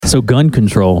So gun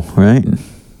control, right?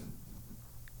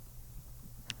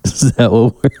 Is that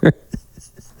what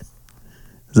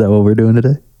we're doing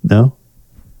today? No?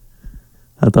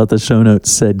 I thought the show notes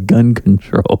said gun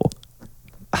control.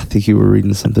 I think you were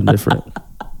reading something different.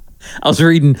 I was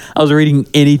reading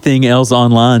anything else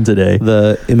online today.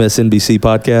 The MSNBC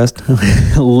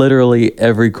podcast. Literally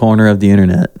every corner of the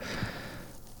internet.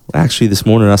 Actually, this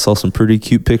morning I saw some pretty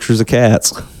cute pictures of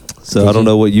cats. So I don't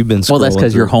know what you've been scrolling Well, that's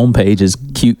because your homepage is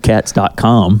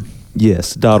cutecats.com.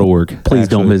 Yes, .org. Please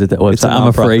don't visit that website. I'm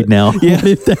afraid now. Yeah.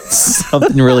 If that's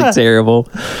something really terrible.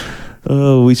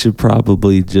 Oh, we should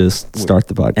probably just start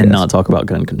the podcast. And not talk about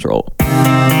gun control.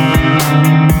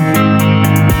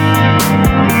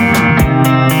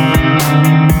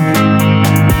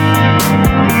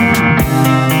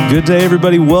 Good day,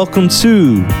 everybody. Welcome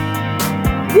to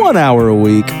 1 hour a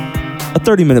week, a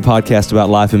 30-minute podcast about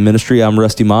life and ministry. I'm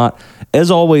Rusty Mott. As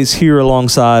always, here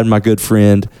alongside my good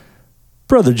friend,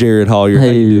 Brother Jared Hollier. Hey,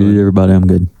 how you doing? everybody. I'm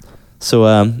good. So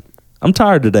I'm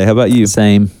tired today. How about you?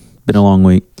 Same. Been a long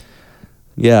week.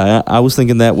 Yeah, I was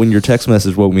thinking that when your text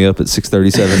message woke me up at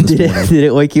 6:37 this morning. Did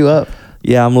it wake you up?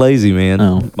 Yeah, I'm lazy, man.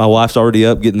 Oh. My wife's already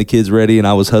up getting the kids ready, and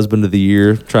I was husband of the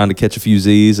year trying to catch a few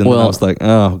Z's, and then I was like,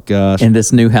 oh, gosh. In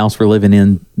this new house we're living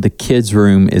in, the kids'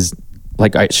 room is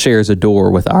like it shares a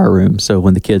door with our room, so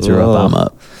when the kids are up, I'm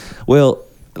up. Well,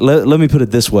 let me put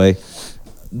it this way.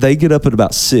 They get up at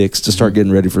about 6 to start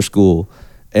getting ready for school,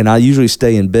 and I usually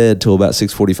stay in bed till about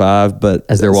 6:45. But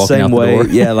as they're walking out the door,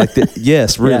 yeah, like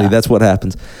yes, really, that's what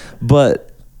happens.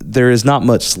 But there is not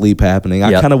much sleep happening.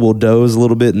 I kind of will doze a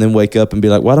little bit and then wake up and be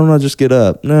like, why don't I just get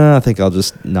up? Nah, I think I'll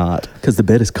just not. Because the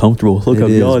bed is comfortable. Look,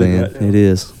 I'm yawning, man. It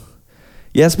is.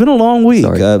 Yeah, it's been a long week.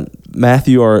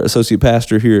 Matthew, our associate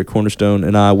pastor here at Cornerstone,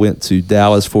 and I went to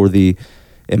Dallas for the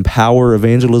Empower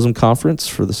Evangelism Conference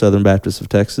for the Southern Baptists of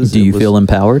Texas. Do you feel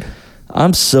empowered?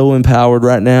 I'm so empowered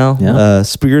right now,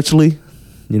 spiritually.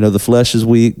 You know, the flesh is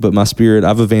weak, but my spirit,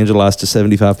 I've evangelized to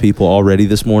 75 people already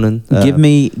this morning. Give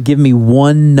me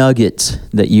one nugget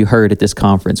that you heard at this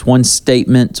conference, one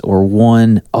statement or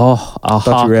one aha I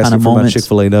thought you were asking for my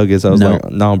Chick-fil-A nuggets. I was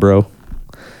like, no, bro.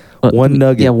 One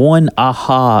nugget. Yeah, one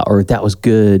aha, or that was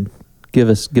good. Give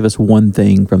us one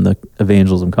thing from the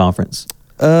evangelism conference.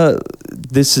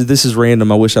 This is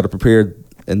random. I wish I'd have prepared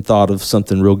and thought of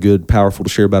something real good, powerful to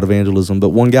share about evangelism. But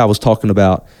one guy was talking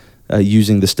about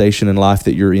using the station in life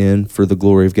that you're in for the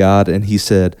glory of God. And he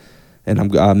said,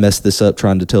 and I messed this up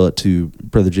trying to tell it to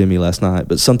Brother Jimmy last night,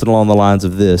 but something along the lines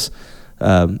of this,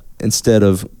 instead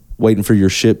of waiting for your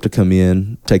ship to come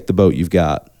in, take the boat you've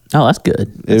got. Oh, that's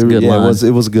good. That's a good line.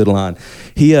 It was a good line.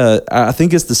 He, I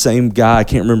think it's the same guy, I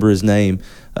can't remember his name,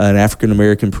 an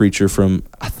African-American preacher from,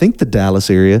 I think, the Dallas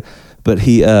area, but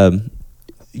he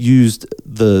used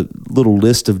the little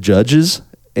list of judges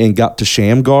and got to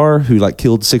Shamgar, who like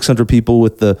killed 600 people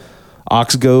with the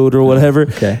ox goad or whatever.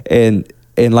 Okay.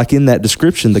 And like in that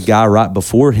description, the guy right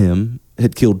before him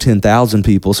had killed 10,000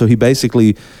 people. So he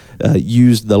basically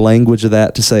used the language of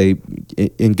that to say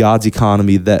in God's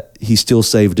economy that he still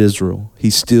saved Israel.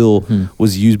 He still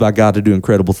was used by God to do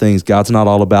incredible things. God's not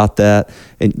all about that.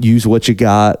 And use what you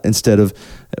got instead of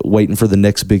waiting for the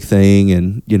next big thing.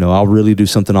 And, you know, I'll really do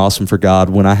something awesome for God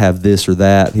when I have this or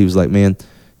that. He was like, man,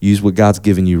 use what God's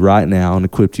given you right now and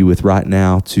equipped you with right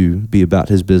now to be about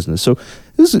his business. So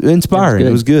it was inspiring.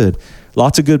 It was good.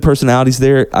 Lots of good personalities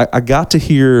there. I got to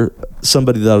hear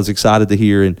somebody that I was excited to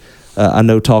hear. And I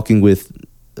know talking with,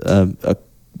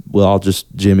 I'll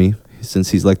just Jimmy, since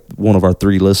he's like one of our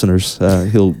 3 listeners,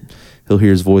 he'll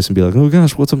hear his voice and be like, oh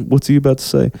gosh, what's he about to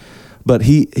say? But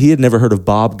he had never heard of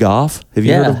Bob Goff. Have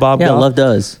you heard of Bob Goff? Yeah, Love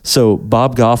does. So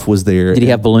Bob Goff was there. Did he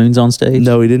have balloons on stage?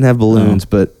 No, he didn't have balloons,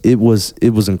 but it was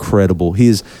incredible. He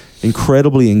is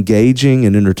incredibly engaging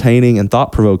and entertaining and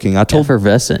thought-provoking.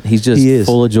 Effervescent. He's just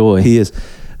full of joy. He is.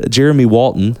 Jeremy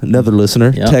Walton, another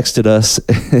listener, texted us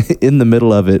in the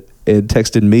middle of it and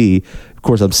texted me. Of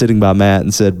course, I'm sitting by Matt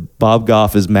and said, Bob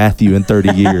Goff is Matthew in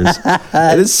 30 years.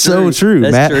 It is so true.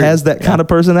 Matt has that kind of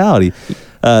personality.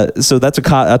 So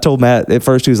I told Matt at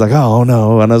first, he was like, oh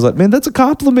no. And I was like, man, that's a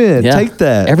compliment. Yeah. Take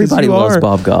that. Everybody loves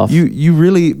Bob Goff. You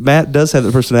really, Matt does have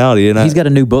the personality. And he's got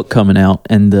a new book coming out,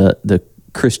 and the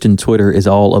Christian Twitter is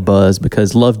all abuzz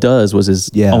because Love Does was his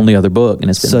only other book, and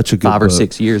it's been such a good 5 or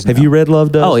 6 years now. Have you read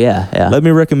Love Does? Oh, yeah. Let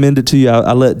me recommend it to you.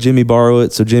 I let Jimmy borrow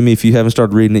it. So, Jimmy, if you haven't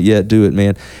started reading it yet, do it,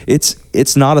 man.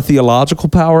 It's not a theological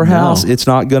powerhouse.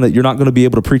 No. You're not gonna be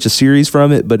able to preach a series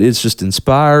from it, but it's just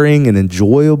inspiring and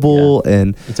enjoyable,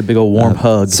 and it's a big old warm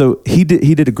hug. So he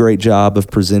did a great job of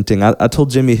presenting. I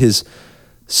told Jimmy his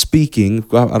speaking.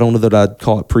 I don't know that I'd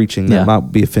call it preaching. That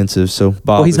might be offensive. So, Bob,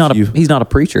 well, he's not a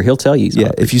preacher. He'll tell you. He's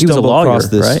not a preacher. If you stumble across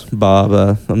this, right?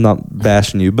 Bob, I'm not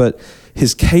bashing you, but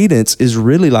his cadence is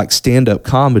really like stand-up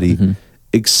comedy,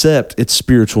 except it's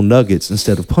spiritual nuggets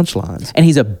instead of punchlines. And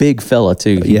he's a big fella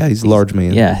too. He's a large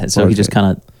man. Yeah, so he just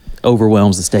kind of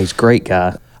overwhelms the stage. Great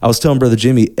guy. I was telling Brother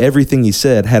Jimmy, everything he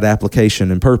said had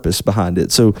application and purpose behind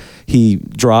it. So he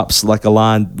drops like a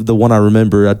line. The one I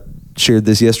remember, I shared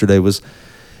this yesterday, was,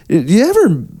 do you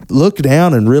ever look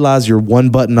down and realize you're one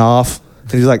button off?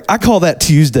 And he's like, I call that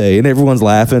Tuesday. And everyone's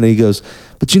laughing. And he goes,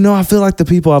 but I feel like the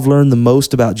people I've learned the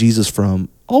most about Jesus from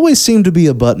always seem to be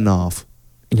a button off.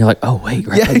 And you're like, oh, wait,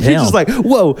 right down. You're just like,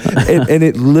 whoa. and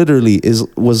it literally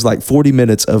was like 40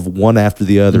 minutes of one after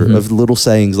the other of little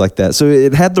sayings like that. So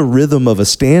it had the rhythm of a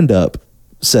stand-up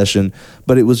session,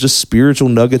 but it was just spiritual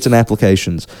nuggets and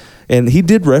applications. And he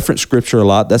did reference scripture a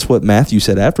lot. That's what Matthew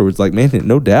said afterwards. Like, man,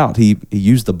 no doubt he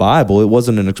used the Bible. It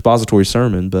wasn't an expository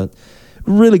sermon, but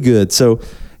really good. So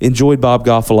enjoyed Bob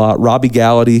Goff a lot. Robbie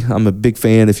Gallaty, I'm a big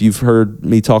fan. If you've heard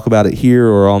me talk about it here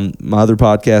or on my other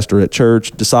podcast or at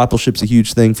church, discipleship's a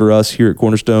huge thing for us here at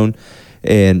Cornerstone.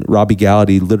 And Robbie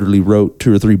Gallaty literally wrote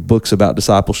 2 or 3 books about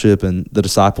discipleship and the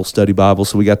Disciple Study Bible.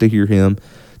 So we got to hear him.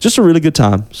 Just a really good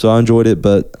time. So I enjoyed it,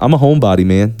 but I'm a homebody,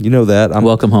 man. You know that. I'm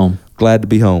welcome home. Glad to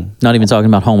be home. Not even talking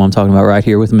about home. I'm talking about right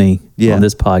here with me on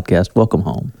this podcast. Welcome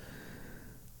home.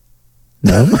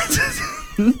 No?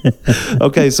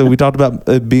 Okay, so we talked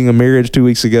about being a marriage 2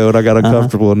 weeks ago, and I got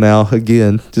uncomfortable. And now,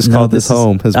 again, call this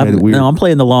home has made it weird. No, I'm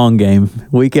playing the long game.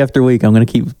 Week after week, I'm going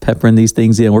to keep peppering these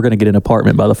things in. We're going to get an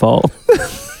apartment by the fall.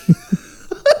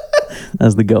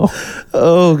 That's the goal.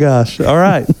 Oh, gosh. All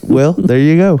right. Well, there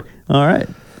you go. All right.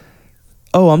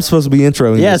 Oh, I'm supposed to be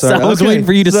introing you. Yes, I was waiting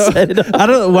for you to set it up. I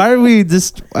don't. Why are we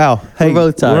just? Wow. Hey, we're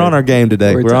both tired. We're on our game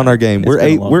today. We're on our game.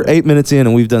 We're 8 minutes in,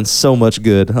 and we've done so much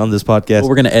good on this podcast. Well,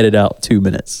 we're going to edit out 2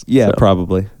 minutes. Yeah,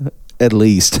 probably. At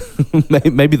least.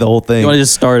 Maybe the whole thing. You want to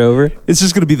just start over? It's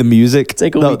just going to be the music.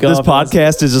 Take a week This off.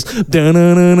 podcast is just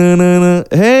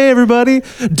hey everybody,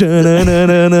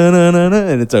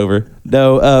 and it's over.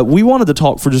 No, we wanted to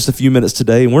talk for just a few minutes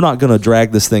today, and we're not going to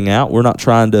drag this thing out. We're not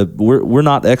trying to. We're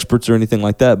not experts or anything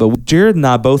like that. But Jared and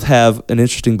I both have an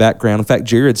interesting background. In fact,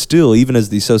 Jared still, even as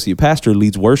the associate pastor,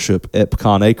 leads worship at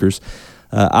Pecan Acres.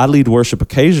 I lead worship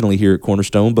occasionally here at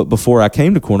Cornerstone, but before I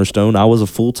came to Cornerstone, I was a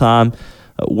full-time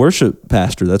worship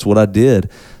pastor. That's what I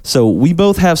did. So we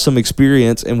both have some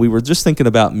experience, and we were just thinking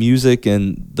about music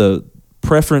and the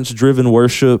preference-driven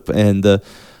worship and the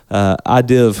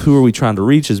idea of who are we trying to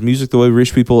reach? Is music the way we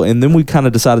reach people? And then we kind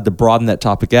of decided to broaden that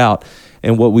topic out.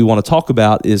 And what we want to talk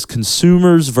about is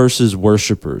consumers versus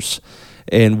worshipers.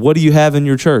 And what do you have in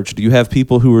your church? Do you have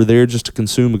people who are there just to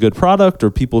consume a good product, or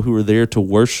people who are there to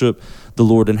worship the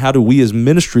Lord? And how do we as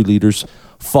ministry leaders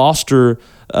foster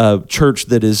a church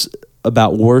that is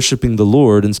about worshiping the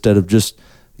Lord instead of just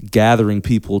gathering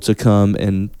people to come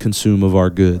and consume of our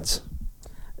goods?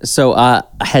 So I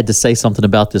had to say something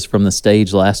about this from the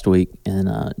stage last week,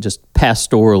 and just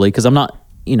pastorally, because I'm not,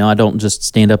 I don't just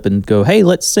stand up and go, hey,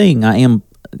 let's sing. I am,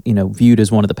 viewed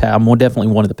as I'm definitely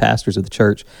one of the pastors of the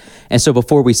church. And so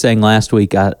before we sang last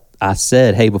week, I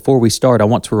said, hey, before we start, I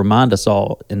want to remind us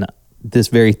all in this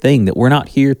very thing that we're not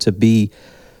here to be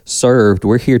served.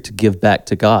 We're here to give back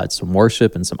to God some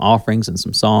worship and some offerings and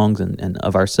some songs and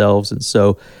of ourselves. And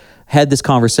so had this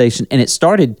conversation, and it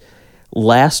started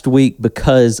last week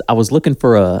because I was looking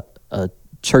for a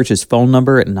church's phone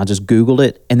number, and I just Googled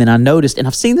it, and then I noticed, and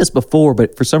I've seen this before,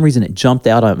 but for some reason it jumped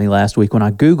out at me last week when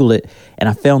I Googled it, and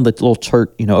I found the little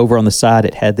church, over on the side,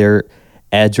 it had their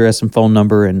address and phone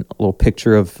number and a little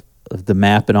picture of the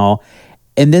map and all.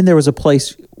 And then there was a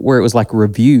place where it was like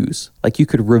reviews, like you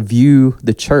could review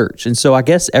the church. And so I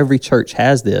guess every church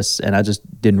has this, and I just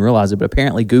didn't realize it, but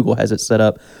apparently Google has it set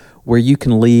up where you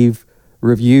can leave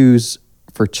reviews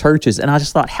for churches. And I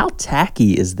just thought, how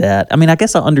tacky is that? I mean, I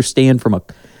guess I understand from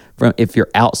if you're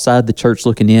outside the church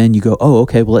looking in, you go, oh,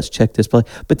 okay, well, let's check this place.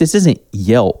 But this isn't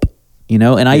Yelp, and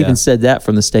I even said that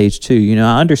from the stage too.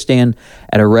 I understand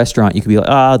at a restaurant, you could be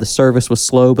like, the service was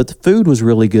slow, but the food was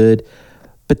really good.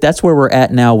 But that's where we're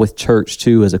at now with church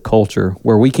too, as a culture,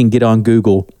 where we can get on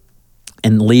Google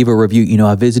and leave a review.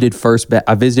 I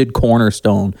visited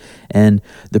Cornerstone, and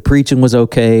the preaching was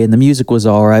okay, and the music was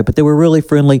all right, but they were really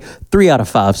friendly. 3 out of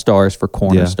 5 stars for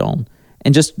Cornerstone. Yeah.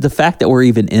 And just the fact that we're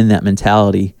even in that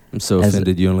mentality. I'm so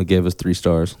offended you only gave us 3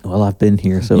 stars. Well, I've been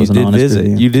here, so it was an honest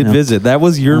review. You did visit. That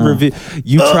was your review.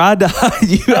 You tried to hide.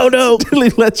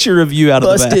 You let your review out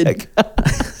Busted. of the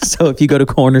bag. So if you go to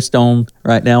Cornerstone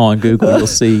right now on Google, you'll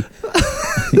see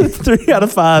 3 out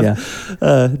of 5. Yeah.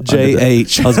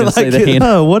 JH. I was going to say the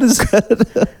hand. What is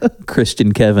that?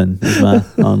 Christian Kevin is my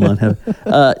online heaven.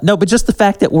 No, but just the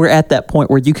fact that we're at that point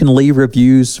where you can leave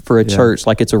reviews for a church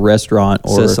like it's a restaurant,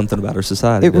 or says something about our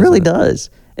society. It really does.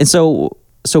 And so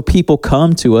people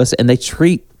come to us and they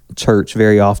treat church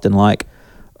very often like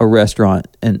a restaurant,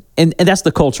 and that's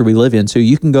the culture we live in too.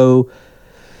 You can go,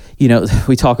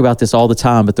 we talk about this all the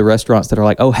time, but the restaurants that are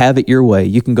like, oh, have it your way.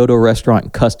 You can go to a restaurant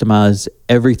and customize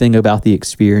everything about the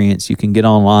experience. You can get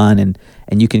online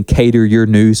and you can cater your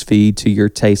news feed to your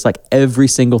taste. Like every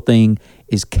single thing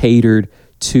is catered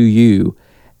to you.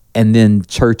 And then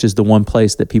church is the one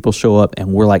place that people show up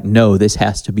and we're like, no, this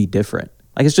has to be different.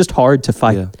 Like it's just hard to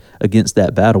fight against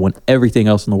that battle when everything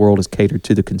else in the world is catered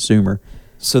to the consumer.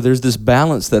 So there's this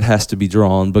balance that has to be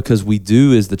drawn, because we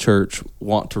do, as the church,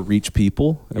 want to reach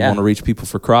people and want to reach people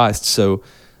for Christ. So,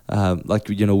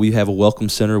 we have a welcome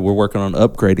center. We're working on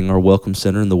upgrading our welcome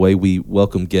center and the way we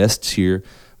welcome guests here.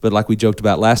 But like we joked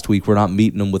about last week, we're not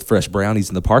meeting them with fresh brownies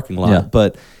in the parking lot. Yeah.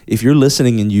 But if you're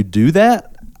listening and you do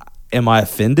that, am I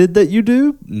offended that you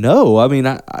do? No. I mean,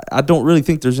 I don't really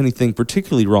think there's anything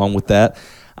particularly wrong with that.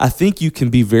 I think you can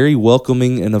be very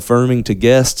welcoming and affirming to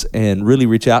guests and really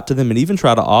reach out to them and even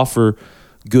try to offer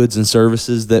goods and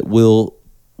services that will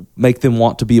make them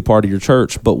want to be a part of your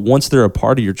church. But once they're a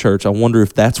part of your church, I wonder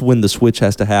if that's when the switch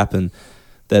has to happen,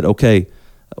 that, okay,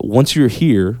 once you're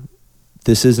here,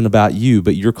 this isn't about you,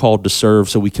 but you're called to serve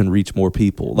so we can reach more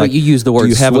people. Like, you use the word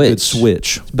switch. Do you have a good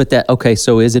switch? But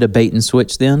so is it a bait and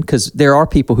switch then? Because there are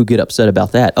people who get upset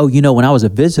about that. Oh, when I was a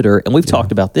visitor, and we've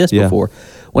talked about this before,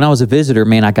 when I was a visitor,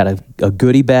 man, I got a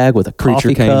goodie bag with a coffee Preacher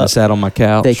came cup. and sat on my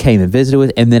couch. They came and visited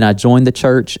with, and then I joined the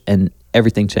church, and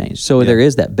everything changed. So there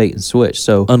is that bait and switch.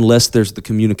 So unless there's the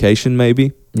communication,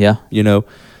 maybe. Yeah.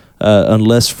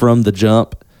 Unless from the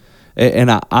jump.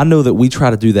 And I know that we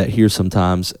try to do that here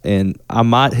sometimes, and I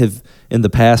might have in the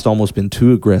past almost been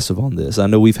too aggressive on this. I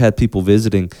know we've had people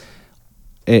visiting,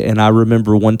 and I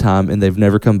remember one time, and they've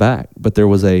never come back, but there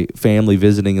was a family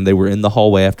visiting, and they were in the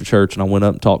hallway after church, and I went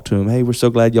up and talked to them. Hey, we're so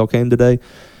glad y'all came today.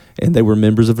 And they were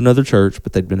members of another church,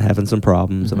 but they'd been having some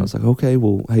problems. Mm-hmm. And I was like, okay,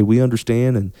 well, hey, we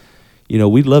understand, and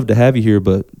we'd love to have you here,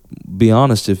 but be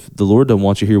honest, if the Lord doesn't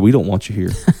want you here, we don't want you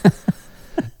here.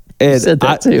 And said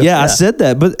that too. I said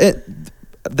that, but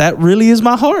that really is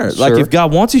my heart. Sure. Like, if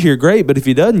God wants you here, great, but if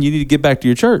he doesn't, you need to get back to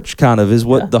your church, kind of is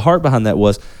what the heart behind that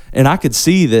was. And I could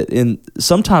see that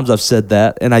sometimes I've said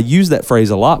that, and I used that phrase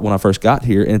a lot when I first got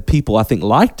here, and people, I think,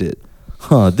 liked it.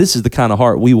 This is the kind of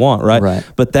heart we want, right?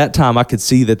 But that time I could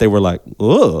see that they were like,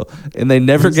 oh, and they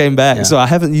never came back. Yeah. So I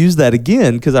haven't used that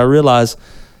again, because I realized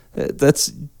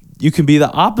you can be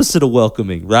the opposite of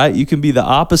welcoming, right? You can be the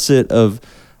opposite of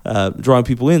drawing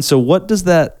people in. So what does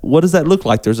that look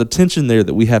like? There's a tension there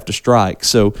that we have to strike.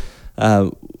 So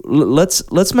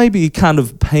let's maybe kind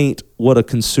of paint what a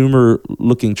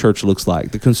consumer-looking church looks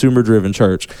like, the consumer-driven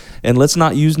church. And let's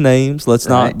not use names. Let's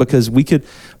not, because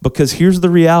here's the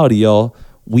reality, y'all.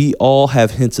 We all have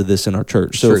hints of this in our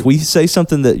church. So if we say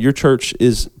something that your church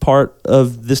is part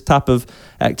of this type of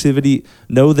activity,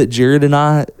 know that Jared and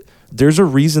I, there's a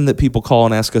reason that people call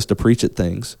and ask us to preach at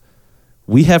things.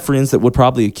 We have friends that would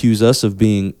probably accuse us of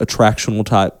being attractional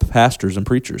type pastors and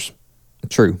preachers.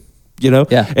 True.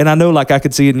 Yeah. And I know, like, I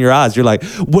could see it in your eyes. You're like,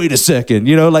 wait a second,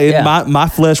 my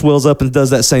flesh wells up and does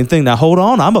that same thing. Now, hold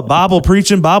on. I'm a Bible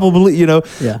preaching, Bible believe,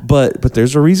 Yeah. But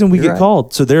there's a reason we get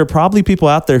called. So there are probably people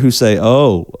out there who say,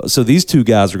 oh, so these two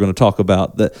guys are going to talk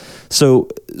about that. So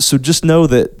just know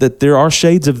that there are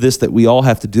shades of this that we all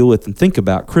have to deal with and think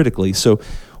about critically. So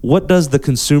what does the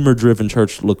consumer-driven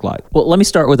church look like? Well, let me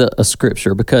start with a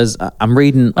scripture, because I'm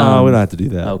reading... we don't have to do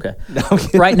that. Okay.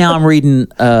 Right now I'm reading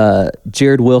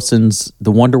Jared Wilson's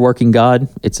The Wonder-Working God.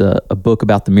 It's a book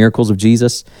about the miracles of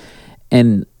Jesus.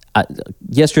 And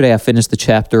yesterday I finished the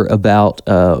chapter about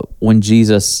when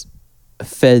Jesus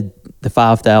fed the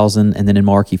 5,000, and then in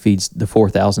Mark he feeds the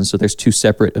 4,000. So there's two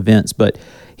separate events. But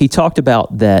he talked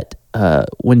about that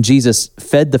when Jesus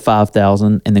fed the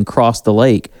 5,000 and then crossed the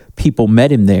lake, people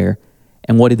met him there,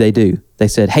 and what did they do? They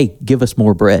said, hey, give us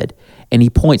more bread. And he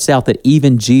points out that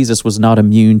even Jesus was not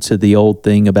immune to the old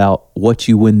thing about what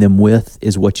you win them with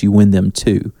is what you win them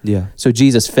to. Yeah. So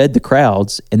Jesus fed the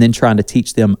crowds, and then trying to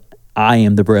teach them, I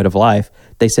am the bread of life.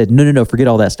 They said, no, forget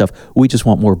all that stuff. We just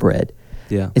want more bread.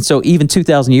 Yeah. And so even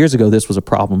 2,000 years ago, this was a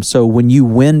problem. So when you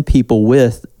win people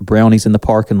with brownies in the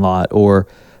parking lot, or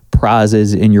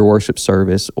prizes in your worship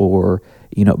service, or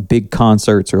big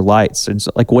concerts or lights, and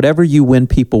so, like, whatever you win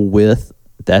people with,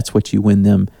 that's what you win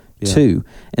them to.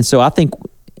 And so I think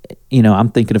I'm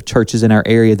thinking of churches in our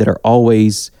area that are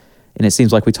always and it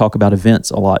seems like we talk about events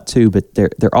a lot too, but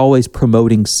they're always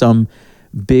promoting some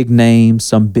big name,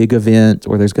 some big event,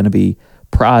 or there's going to be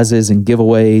prizes and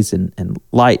giveaways and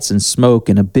lights and smoke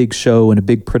and a big show and a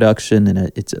big production,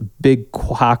 and it's a big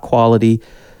high quality,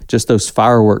 just those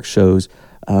fireworks shows.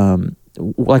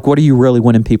 Like, what are you really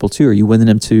winning people to? Are you winning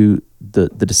them to the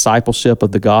discipleship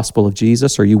of the gospel of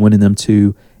Jesus, or are you winning them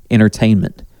to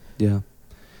entertainment? Yeah.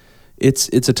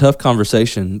 It's a tough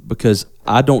conversation because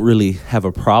I don't really have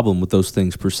a problem with those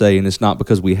things per se, and it's not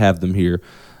because we have them here.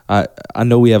 I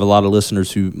know we have a lot of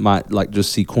listeners who might like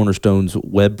just see Cornerstone's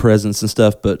web presence and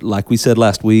stuff, but like we said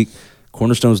last week,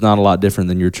 Cornerstone's not a lot different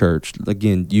than your church.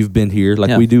 Again, you've been here.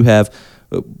 Like, we do have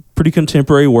pretty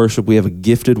contemporary worship. We have a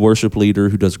gifted worship leader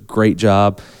who does a great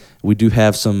job. We do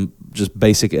have some just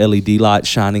basic LED lights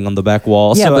shining on the back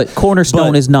wall. Yeah, but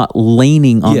Cornerstone is not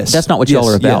leaning on, that's not what y'all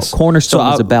are about. Yes.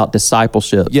 Cornerstone is about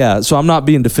discipleship. Yeah, so I'm not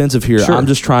being defensive here. Sure. I'm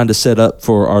just trying to set up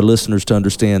for our listeners to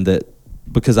understand that,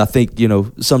 because I think,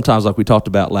 sometimes, like we talked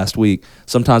about last week,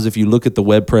 sometimes if you look at the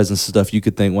web presence and stuff, you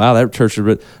could think, wow, that church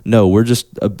is... No, we're just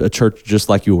a church just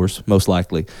like yours, most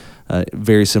likely.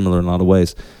 Very similar in a lot of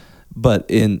ways. But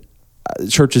in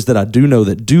churches that I do know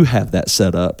that do have that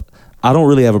set up, I don't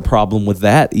really have a problem with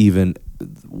that even.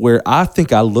 Where I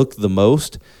think I look the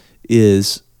most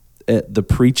is at the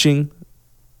preaching.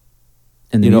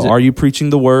 And are you preaching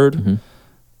the word? Mm-hmm.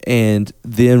 And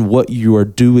then what you are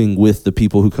doing with the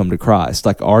people who come to Christ.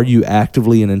 Like, are you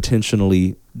actively and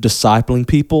intentionally discipling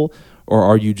people, or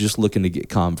are you just looking to get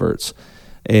converts?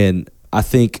 And I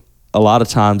think a lot of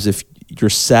times if you're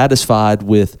satisfied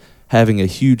with having a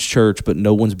huge church but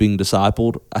no one's being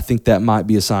discipled, I think that might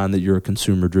be a sign that you're a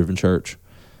consumer-driven church,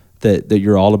 that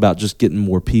you're all about just getting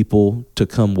more people to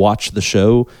come watch the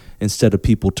show instead of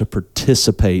people to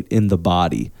participate in the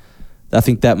body. I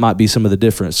think that might be some of the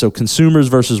difference. So consumers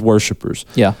versus worshipers.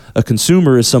 Yeah. A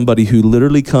consumer is somebody who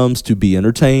literally comes to be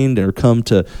entertained or come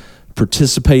to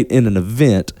participate in an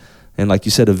event, and like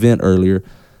you said, event earlier,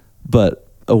 but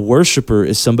a worshiper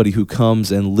is somebody who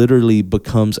comes and literally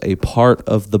becomes a part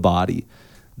of the body,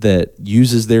 that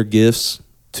uses their gifts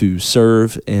to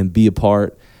serve and be a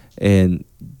part, and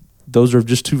those are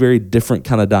just two very different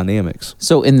kind of dynamics.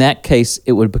 So in that case,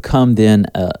 it would become then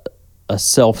a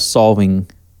self-solving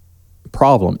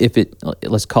problem. If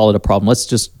let's call it a problem. Let's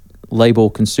just label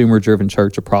consumer-driven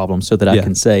church a problem so that I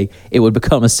can say it would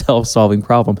become a self-solving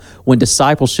problem. When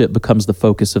discipleship becomes the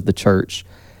focus of the church,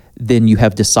 then you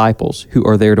have disciples who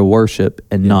are there to worship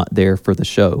and not there for the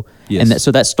show. Yes. And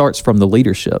so that starts from the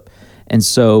leadership. And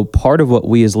so part of what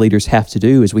we as leaders have to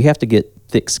do is we have to get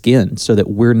thick skin so that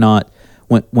we're not,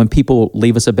 when people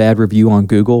leave us a bad review on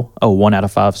Google, 1 out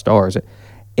of 5 stars,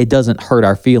 it doesn't hurt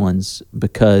our feelings,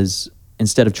 because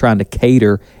instead of trying to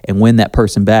cater and win that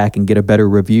person back and get a better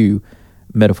review,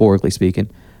 metaphorically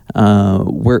speaking,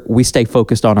 we stay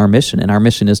focused on our mission, and our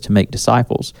mission is to make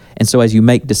disciples. And so as you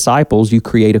make disciples, you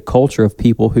create a culture of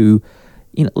people who,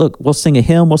 look, we'll sing a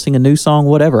hymn, we'll sing a new song,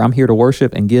 whatever. I'm here to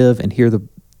worship and give and hear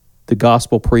the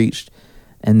gospel preached,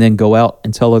 and then go out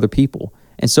and tell other people.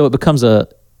 And so it becomes the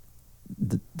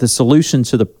solution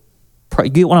to you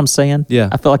get what I'm saying? Yeah.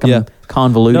 I feel like I'm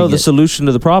convoluting. No, the solution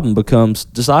to the problem becomes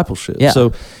discipleship. Yeah.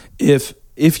 So if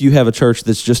you have a church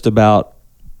that's just about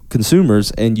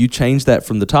consumers and you change that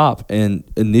from the top and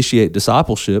initiate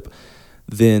discipleship,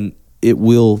 then it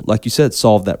will, like you said,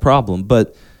 solve that problem.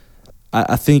 But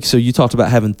I think, so you talked about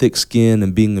having thick skin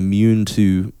and being immune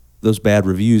to those bad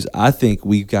reviews. I think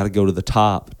we've got to go to the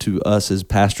top, to us as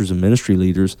pastors and ministry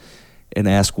leaders, and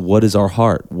ask, what is our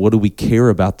heart? What do we care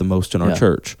about the most in our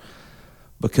church?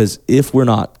 Because if we're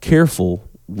not careful,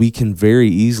 we can very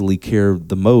easily care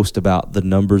the most about the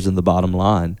numbers and the bottom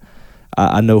line.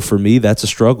 I know for me, that's a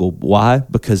struggle. Why?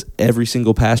 Because every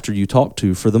single pastor you talk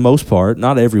to, for the most part,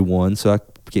 not everyone, so I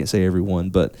can't say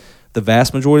everyone, but the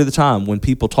vast majority of the time, when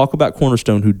people talk about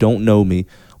Cornerstone who don't know me,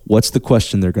 what's the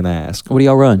question they're going to ask? What do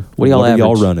y'all run? What are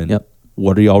y'all running? Yep.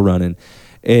 What are y'all running?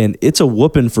 And it's a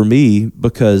whooping for me,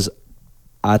 because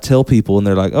I tell people and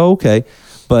they're like, oh, okay.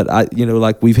 But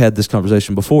like we've had this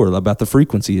conversation before about the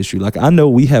frequency issue. Like, I know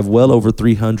we have well over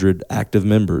 300 active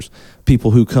members,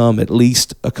 people who come at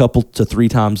least a couple to 3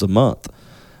 times a month,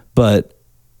 but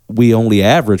we only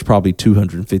average probably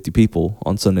 250 people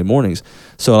on Sunday mornings.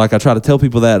 So like, I try to tell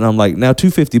people that, and I'm like, now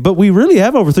 250, but we really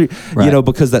have over 3, right.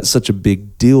 Because that's such a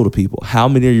big deal to people. How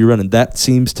many are you running? That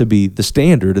seems to be the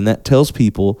standard, and that tells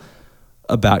people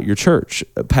about your church,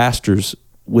 pastors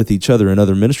with each other and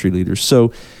other ministry leaders.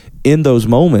 So in those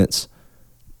moments,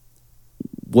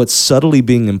 what's subtly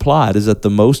being implied is that the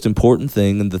most important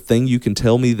thing, and the thing you can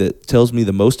tell me that tells me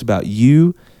the most about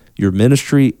you, your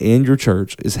ministry and your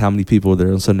church is how many people are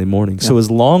there on Sunday morning. So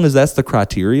as long as that's the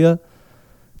criteria,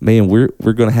 man, we're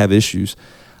going to have issues.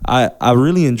 I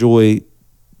really enjoy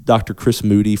Dr. Chris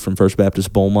Moody from First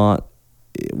Baptist Beaumont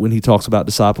when he talks about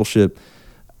discipleship.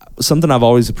 Something I've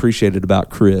always appreciated about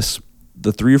Chris,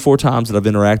 the 3 or 4 times that I've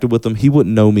interacted with him, he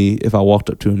wouldn't know me if I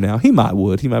walked up to him now. He might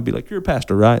be like, you're a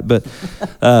pastor, right? But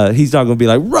he's not going to be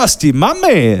like, Rusty, my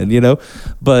man, you know.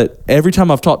 But every time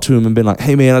I've talked to him and been like,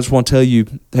 hey, man, I just want to tell you,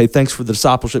 hey, thanks for the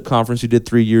discipleship conference you did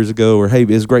 3 years ago, or hey, it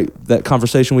was great, that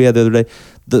conversation we had the other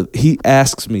day. He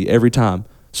asks me every time,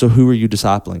 so who are you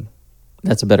discipling?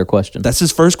 That's a better question. That's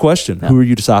his first question. Yeah. Who are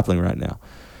you discipling right now?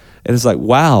 And it's like,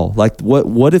 wow, like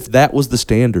what if that was the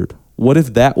standard? What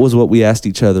if that was what we asked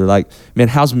each other? Like, man,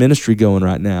 how's ministry going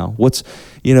right now? What's,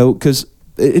 you know, because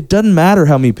it doesn't matter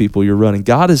how many people you're running.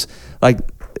 God is, like,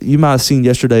 you might have seen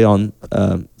yesterday on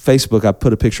Facebook, I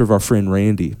put a picture of our friend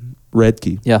Randy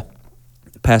Redke. Yeah.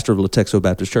 Pastor of Latexo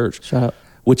Baptist Church. Shut up.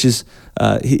 Which is,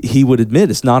 he would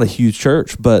admit it's not a huge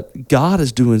church, but God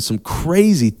is doing some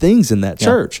crazy things in that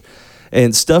church.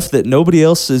 And stuff that nobody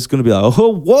else is going to be like,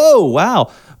 oh, whoa,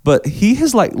 wow. But he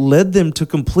has like led them to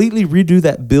completely redo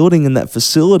that building and that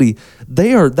facility.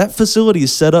 That facility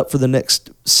is set up for the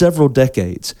next several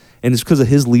decades. And it's because of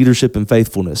his leadership and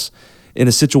faithfulness in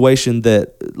a situation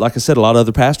that, like I said, a lot of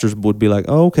other pastors would be like,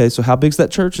 oh, okay, so how big's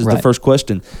that church is the first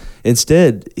question.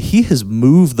 Instead, he has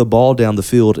moved the ball down the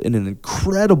field in an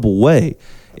incredible way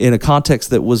in a context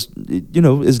that was, you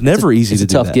know, is never easy to do.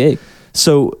 It's a tough gig.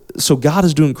 So God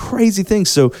is doing crazy things.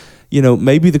 So, you know,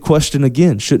 maybe the question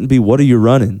again shouldn't be, what are you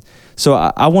running? So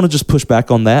I want to just push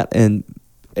back on that and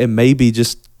maybe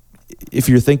just, if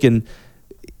you're thinking,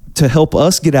 to help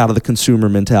us get out of the consumer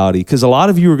mentality, because a lot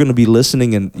of you are going to be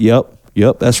listening and, yep,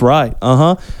 that's right.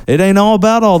 It ain't all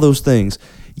about all those things.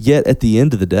 Yet at the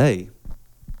end of the day,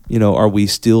 you know, are we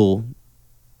still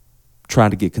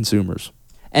trying to get consumers?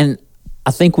 And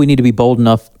I think we need to be bold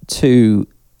enough to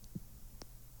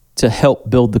help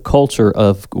build the culture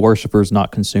of worshipers,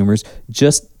 not consumers.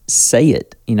 Just say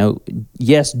it. You know,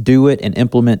 yes, do it and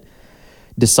implement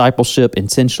discipleship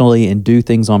intentionally and do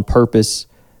things on purpose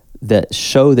that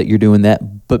show that you're doing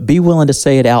that, but be willing to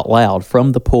say it out loud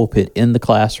from the pulpit, in the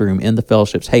classroom, in the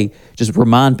fellowships. Hey, just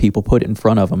remind people, put it in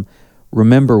front of them.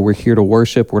 Remember, we're here to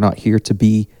worship. We're not here to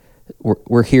be,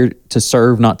 we're here to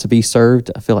serve, not to be served.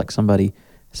 I feel like somebody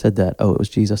said that. Oh, it was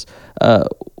Jesus.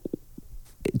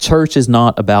 Church is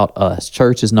not about us.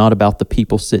 Church is not about the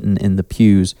people sitting in the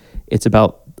pews. It's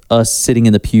about us sitting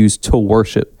in the pews to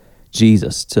worship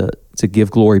Jesus, to give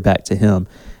glory back to him.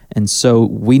 And so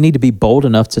we need to be bold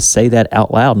enough to say that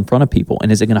out loud in front of people.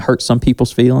 And is it going to hurt some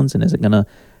people's feelings? And is it going to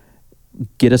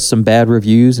get us some bad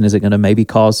reviews? And is it going to maybe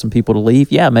cause some people to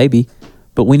leave? Yeah, maybe.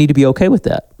 But we need to be okay with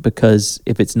that, because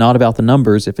if it's not about the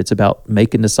numbers, if it's about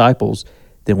making disciples,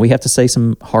 then we have to say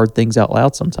some hard things out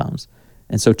loud sometimes.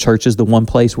 And so church is the one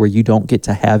place where you don't get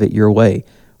to have it your way,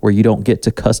 where you don't get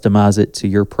to customize it to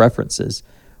your preferences,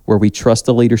 where we trust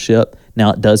the leadership.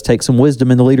 Now, it does take some wisdom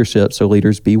in the leadership, so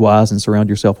leaders, be wise and surround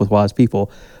yourself with wise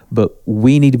people. But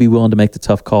we need to be willing to make the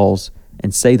tough calls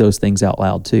and say those things out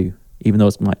loud too, even though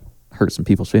it might hurt some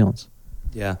people's feelings.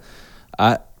 Yeah.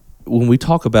 When we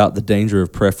talk about the danger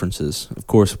of preferences, of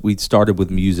course, we started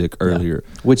with music earlier.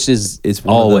 Yeah. Which is it's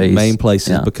one always of the main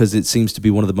places because it seems to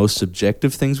be one of the most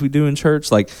subjective things we do in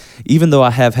church. Like, even though I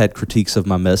have had critiques of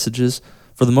my messages,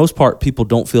 for the most part, people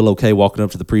don't feel okay walking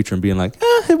up to the preacher and being like,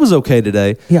 it was okay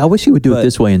today. Yeah, I wish he would do it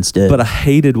this way instead. But I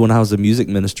hated when I was a music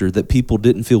minister that people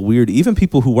didn't feel weird. Even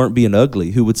people who weren't being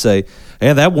ugly, who would say,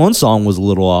 hey, that one song was a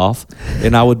little off.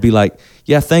 And I would be like,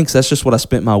 yeah, thanks. That's just what I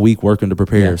spent my week working to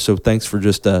prepare. Yeah. So thanks for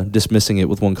just dismissing it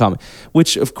with one comment,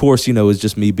 which, of course, you know, is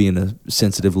just me being a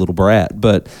sensitive little brat.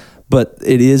 But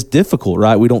it is difficult,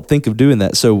 right? We don't think of doing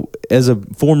that. So as a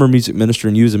former music minister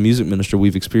and you as a music minister,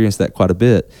 we've experienced that quite a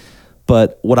bit.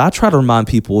 But what I try to remind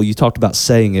people, you talked about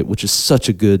saying it, which is such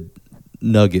a good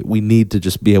nugget. We need to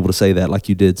just be able to say that like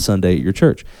you did Sunday at your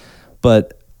church.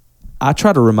 But I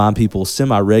try to remind people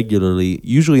semi-regularly,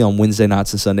 usually on Wednesday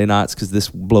nights and Sunday nights, because this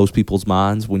blows people's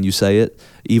minds when you say it,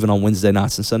 even on Wednesday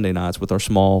nights and Sunday nights with our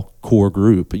small core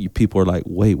group. People are like,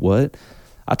 wait, what?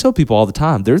 I tell people all the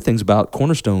time, there are things about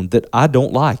Cornerstone that I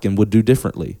don't like and would do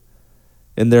differently.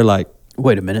 And they're like,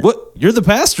 wait a minute. What? You're the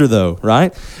pastor, though,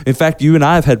 right? In fact, you and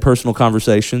I have had personal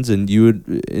conversations, and you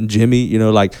and Jimmy, you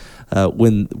know, like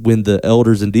when the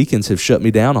elders and deacons have shut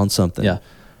me down on something. Yeah.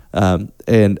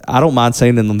 And I don't mind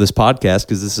saying it on this podcast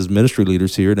because this is ministry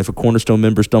leaders here. And if a Cornerstone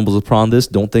member stumbles upon this,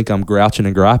 don't think I'm grouching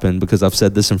and griping because I've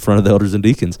said this in front of the elders and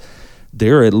deacons.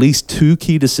 There are at least 2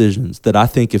 key decisions that I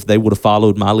think if they would have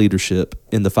followed my leadership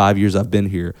in the 5 years I've been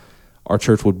here, our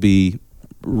church would be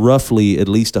roughly at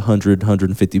least 100,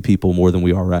 150 people more than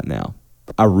we are right now.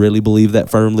 I really believe that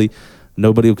firmly.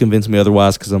 Nobody will convince me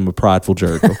otherwise because I'm a prideful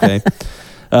jerk, okay?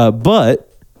 But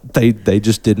they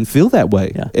just didn't feel that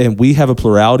way. Yeah. And we have a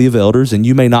plurality of elders, and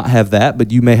you may not have that,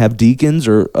 but you may have deacons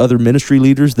or other ministry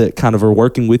leaders that kind of are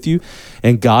working with you,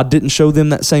 and God didn't show them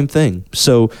that same thing.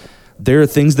 So there are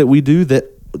things that we do that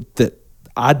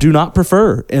I do not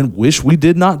prefer and wish we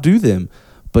did not do them.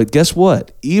 But guess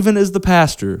what? Even as the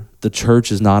pastor, the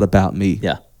church is not about me.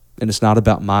 Yeah. And it's not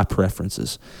about my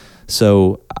preferences.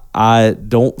 So I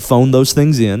don't phone those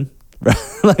things in.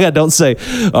 Like, I don't say,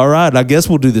 all right, I guess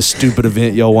we'll do this stupid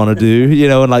event y'all want to do,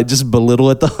 and like just belittle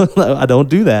it. I don't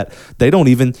do that.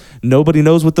 Nobody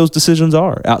knows what those decisions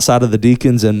are outside of the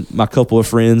deacons and my couple of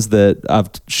friends that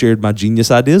I've shared my genius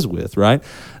ideas with, right?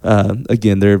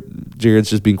 Again,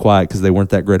 Jared's just being quiet because they weren't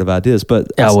that great of ideas, but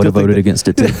I would have voted against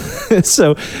it too.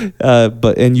 So,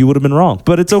 and you would have been wrong,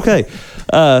 but it's okay.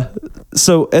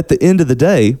 So at the end of the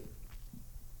day,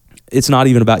 it's not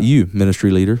even about you,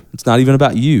 ministry leader. It's not even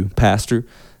about you, pastor.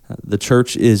 The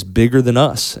church is bigger than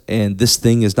us, and this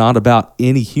thing is not about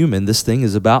any human. This thing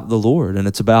is about the Lord, and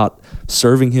it's about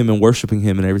serving him and worshiping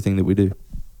him in everything that we do.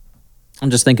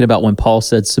 I'm just thinking about when Paul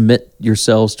said, submit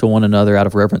yourselves to one another out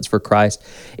of reverence for Christ.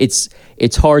 It's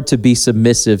hard to be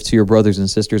submissive to your brothers and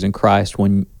sisters in Christ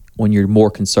when you're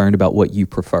more concerned about what you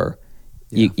prefer.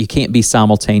 Yeah. You can't be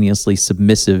simultaneously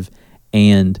submissive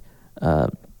and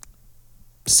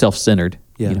self-centered.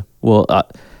 Yeah. Well, I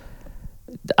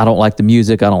don't like the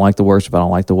music. I don't like the worship. I don't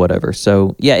like the whatever.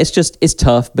 So yeah, it's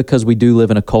tough because we do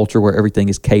live in a culture where everything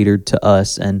is catered to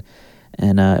us, and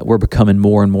we're becoming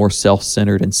more and more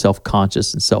self-centered and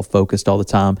self-conscious and self-focused all the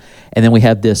time. And then we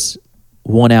have this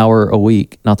 1 hour a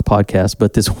week, not the podcast,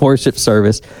 but this worship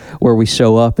service where we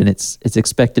show up and it's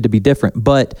expected to be different.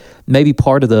 But maybe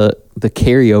part of the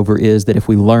carryover is that if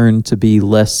we learn to be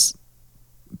less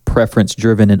preference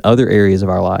driven in other areas of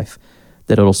our life,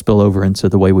 that it'll spill over into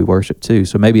the way we worship too.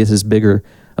 So maybe this is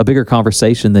a bigger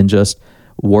conversation than just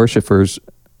worshipers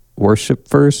versus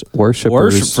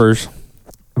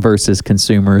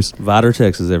consumers. Vider,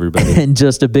 Texas, everybody. And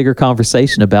just a bigger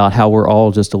conversation about how we're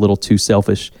all just a little too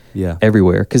selfish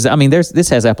everywhere. Because, I mean, this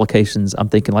has applications, I'm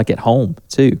thinking, like at home,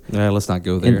 too. Yeah, let's not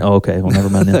go there. Okay, well, never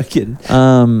mind then. I'm kidding.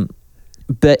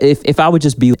 But if I would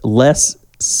just be less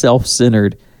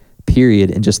self-centered,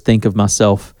 period, and just think of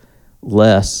myself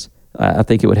less, I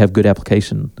think it would have good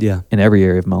application in every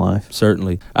area of my life.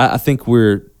 Certainly. I think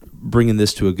we're bringing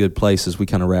this to a good place as we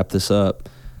kind of wrap this up.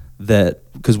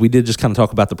 Because we did just kind of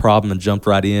talk about the problem and jumped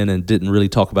right in and didn't really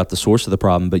talk about the source of the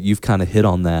problem, but you've kind of hit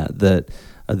on that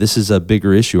this is a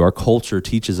bigger issue. Our culture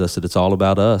teaches us that it's all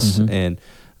about us. Mm-hmm. And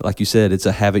like you said, it's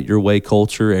a have it your way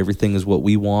culture. Everything is what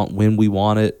we want when we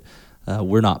want it.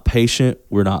 We're not patient.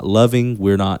 We're not loving.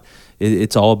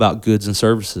 It's all about goods and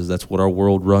services. That's what our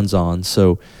world runs on.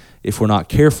 So if we're not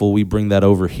careful, we bring that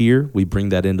over here. We bring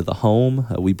that into the home.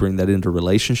 We bring that into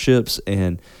relationships.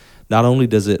 And not only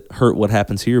does it hurt what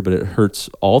happens here, but it hurts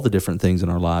all the different things in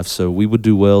our lives. So we would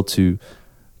do well to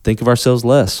think of ourselves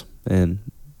less and,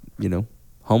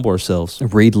 humble ourselves.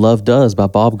 Read Love Does by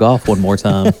Bob Goff one more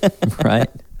time, right?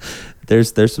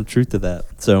 There's some truth to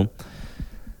that. So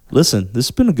listen, this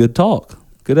has been a good talk.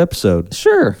 Good episode.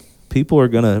 Sure. People are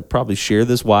going to probably share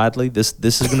this widely. This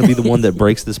is going to be the one that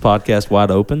breaks this podcast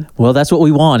wide open. Well, that's what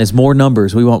we want is more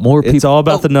numbers. We want more people. It's all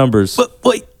about the numbers. But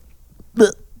wait.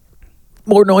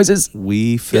 More noises.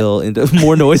 We fell into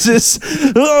more noises.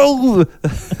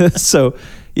 So,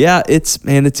 yeah,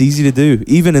 it's easy to do.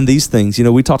 Even in these things,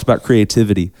 we talked about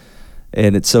creativity,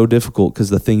 and it's so difficult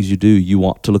because the things you do, you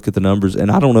want to look at the numbers.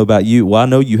 And I don't know about you. Well, I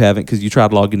know you haven't because you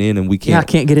tried logging in, and we can't. Yeah, I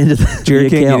can't get into the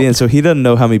Jared can't get in, so he doesn't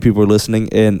know how many people are listening,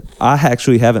 and I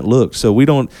actually haven't looked. So we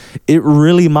don't. It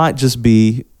really might just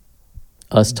be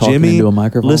us talking Jimmy into a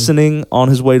microphone, listening on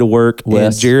his way to work,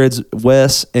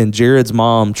 Wes and Jared's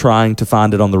mom trying to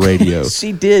find it on the radio.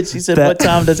 She did. She said, "What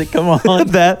time does it come on?"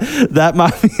 that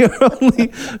might be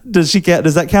only. Does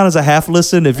that count as a half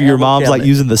listen if your mom's like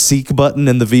using the seek button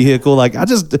in the vehicle? Like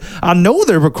I know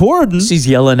they're recording. She's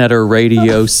yelling at her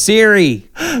radio, Siri,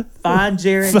 find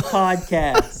Jared's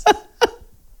podcast.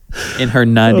 In her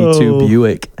 92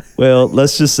 Buick. Well,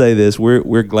 let's just say this.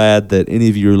 We're glad that any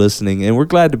of you are listening, and we're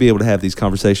glad to be able to have these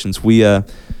conversations. We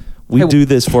do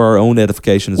this for our own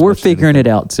edification. We're figuring it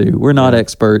out, too. We're not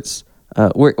experts.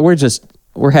 We're just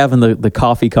we're having the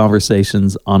coffee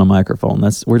conversations on a microphone.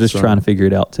 We're just trying to figure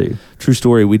it out too. True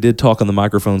story. We did talk on the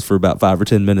microphones for about 5 or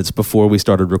 10 minutes before we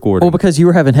started recording. Well, because you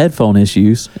were having headphone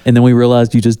issues, and then we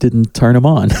realized you just didn't turn them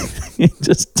on. You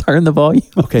just turn the volume.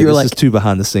 Okay, this is too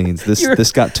behind the scenes.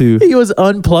 This got too. He was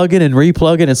unplugging and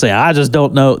replugging and saying, "I just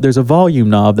don't know." There's a volume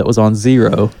knob that was on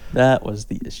 0. That was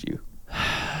the issue.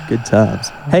 Good times.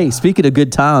 Hey, speaking of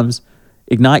good times,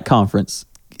 Ignite Conference.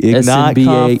 Ignite SNBA,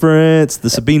 Conference, the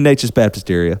Sabine Natchez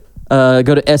Baptist area. Go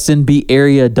to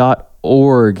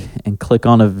snbarea.org and click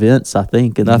on events, I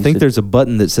think. And I think there's a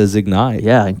button that says Ignite.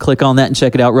 Yeah, and click on that and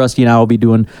check it out. Rusty and I will be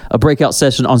doing a breakout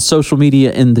session on social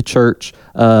media in the church.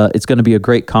 It's going to be a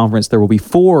great conference. There will be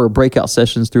 4 breakout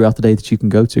sessions throughout the day that you can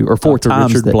go to, or 4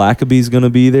 times. Richard Blackaby's going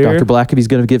to be there. Dr. Blackaby's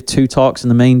going to give 2 talks in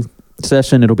the main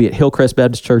session. It'll be at Hillcrest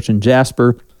Baptist Church in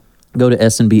Jasper. Go to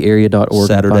snbarea.org.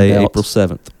 Saturday, April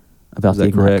 7th. About the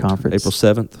Ignite Conference. April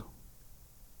 7th?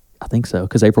 I think so,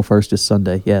 because April 1st is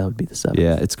Sunday. Yeah, it would be the 7th.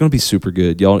 Yeah, it's going to be super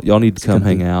good. Y'all need to come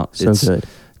hang out. It's good.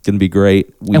 Going to be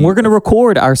great. And we're going to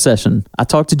record our session. I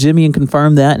talked to Jimmy and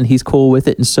confirmed that, and he's cool with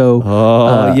it. And so,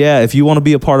 yeah, if you want to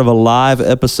be a part of a live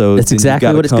episode, that's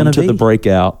exactly what it's going to be. Come to the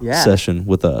breakout session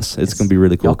with us. It's going to be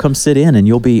really cool. Y'all come sit in, and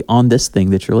you'll be on this thing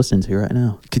that you're listening to right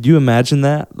now. Could you imagine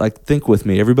that? Like, think with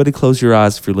me. Everybody, close your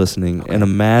eyes if you're listening, and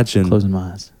imagine closing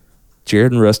my eyes.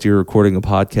 Jared and Rusty are recording a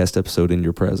podcast episode in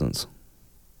your presence.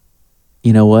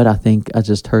 You know what? I think I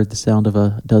just heard the sound of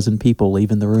a dozen people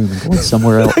leaving the room and going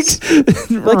somewhere else. like,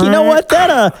 you know what?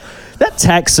 That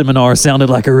tax seminar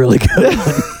sounded like a really good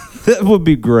one. That would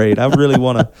be great. I really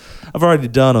want to. I've already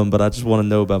done them, but I just want to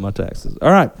know about my taxes.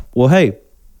 All right. Well, hey,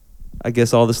 I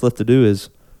guess all that's left to do is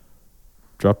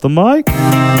drop the mic.